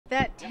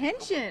that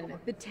tension,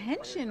 the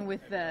tension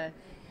with the,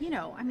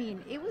 I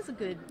mean, it was a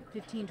good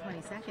 15,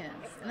 20 seconds,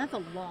 and that's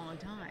a long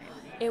time.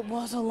 It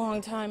was a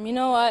long time. You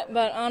know what?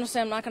 But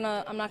honestly, I'm not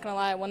gonna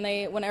lie.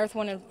 When Earth,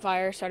 Wind, and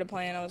Fire started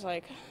playing, I was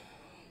like,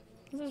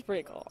 this is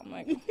pretty cool. I'm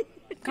like,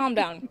 calm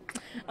down.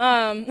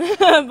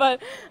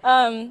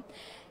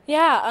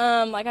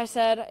 Yeah, like I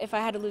said, if I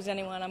had to lose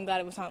anyone, I'm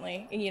glad it was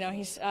Huntley.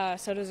 He's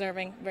so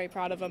deserving, very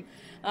proud of him.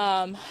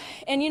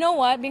 And you know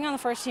what? Being on the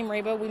first team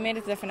Reba, we made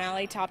it to the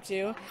finale, top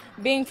 2.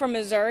 Being from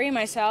Missouri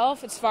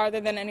myself, it's farther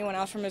than anyone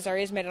else from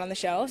Missouri has made it on the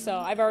show, so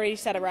I've already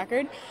set a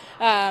record.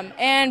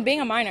 And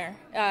being a minor,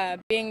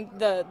 being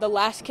the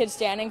last kid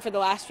standing for the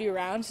last few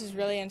rounds is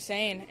really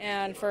insane.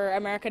 And for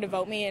America to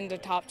vote me into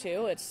top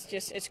 2,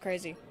 it's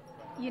crazy.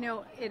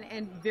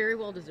 And very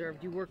well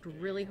deserved. You worked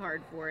really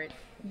hard for it.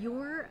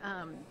 Your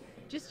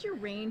just your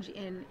range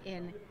in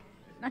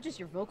not just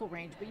your vocal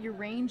range, but your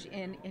range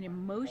in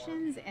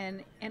emotions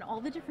and all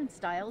the different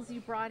styles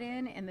you brought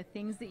in and the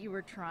things that you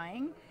were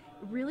trying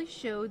really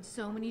showed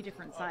so many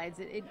different sides.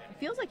 It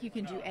feels like you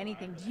can do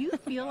anything. Do you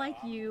feel like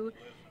you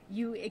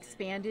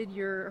expanded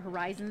your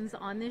horizons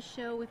on this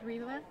show with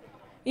Reba?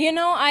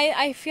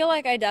 I feel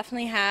like I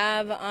definitely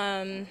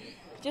have.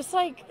 Just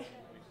like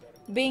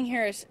being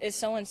here is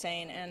so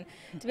insane, and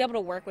to be able to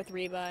work with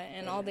Reba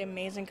and all the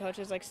amazing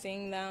coaches, like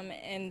seeing them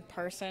in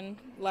person,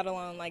 let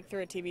alone like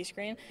through a TV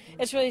screen,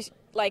 it's really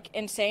like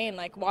insane.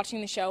 Like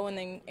watching the show and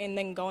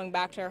then going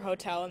back to our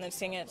hotel and then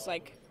seeing it, it's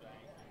like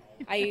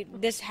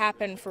this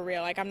happened for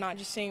real. Like I'm not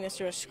just seeing this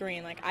through a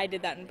screen. Like I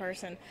did that in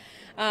person.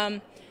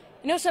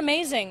 It's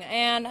amazing,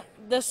 and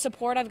the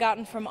support I've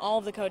gotten from all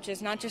of the coaches,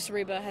 not just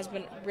Reba, has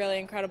been really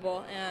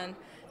incredible. And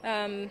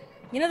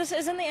this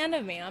isn't the end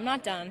of me. I'm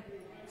not done.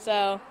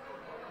 So.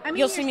 I mean,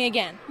 you'll see me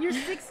again.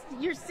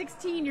 You're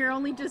 16. You're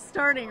only just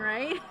starting,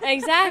 right?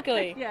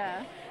 Exactly.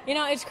 Yeah.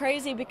 It's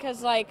crazy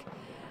because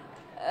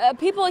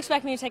people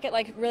expect me to take it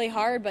like really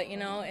hard, but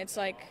it's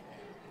like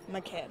I'm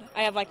a kid.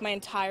 I have like my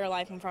entire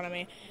life in front of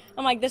me.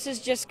 I'm like, this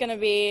is just gonna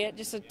be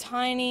just a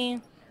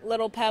tiny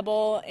little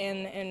pebble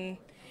in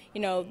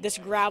this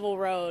gravel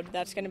road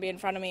that's gonna be in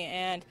front of me,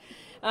 and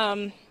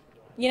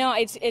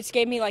it's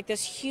gave me like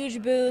this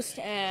huge boost,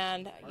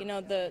 and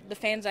the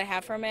fans I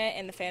have from it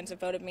and the fans that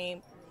voted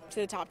me to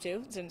the top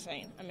 2, it's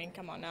insane. I mean,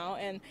 come on now.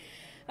 And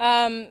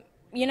I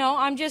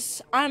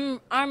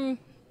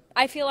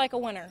feel like a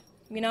winner.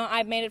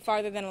 I've made it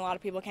farther than a lot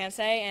of people can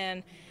say,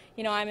 and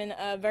I'm in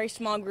a very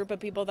small group of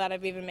people that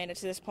have even made it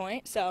to this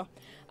point, so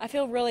I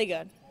feel really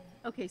good.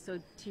 Okay, so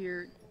to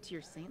your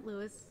St.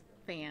 Louis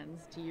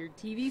fans, to your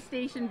TV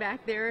station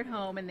back there at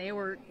home, and they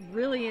were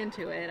really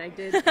into it. I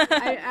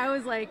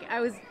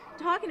was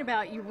talking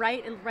about you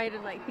right at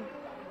like, I think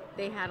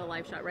they had a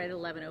live shot right at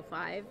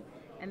 11:05.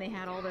 And they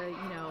had all the,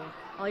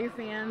 all your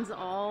fans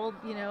all,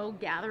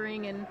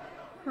 gathering and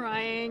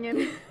crying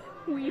and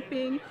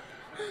weeping.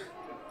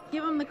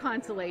 Give them the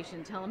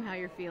consolation. Tell them how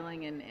you're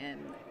feeling and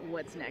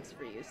what's next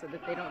for you so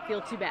that they don't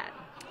feel too bad.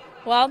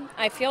 Well,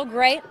 I feel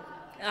great.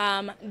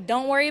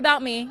 Don't worry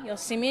about me. You'll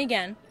see me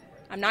again.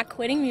 I'm not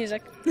quitting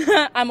music.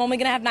 I'm only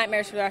going to have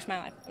nightmares for the rest of my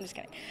life. I'm just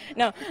kidding.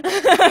 No.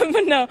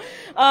 But no.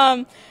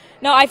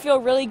 No, I feel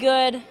really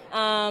good.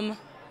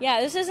 Yeah,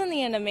 this isn't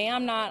the end of me.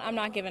 I'm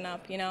not giving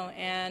up,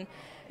 and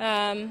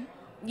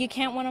you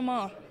can't win them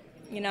all,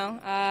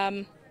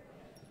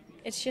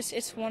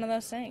 it's one of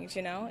those things,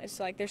 it's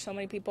like there's so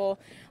many people,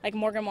 like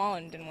Morgan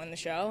Wallen didn't win the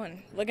show,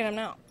 and look at him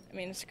now. I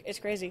mean, it's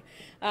crazy.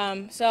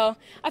 So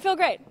I feel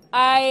great.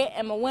 I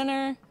am a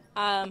winner.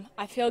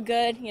 I feel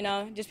good,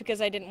 just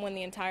because I didn't win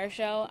the entire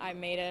show, I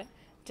made it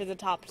to the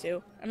top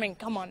 2. I mean,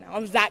 come on now, I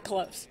was that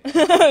close.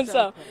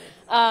 So,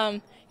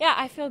 yeah,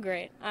 I feel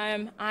great.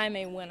 I'm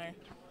a winner.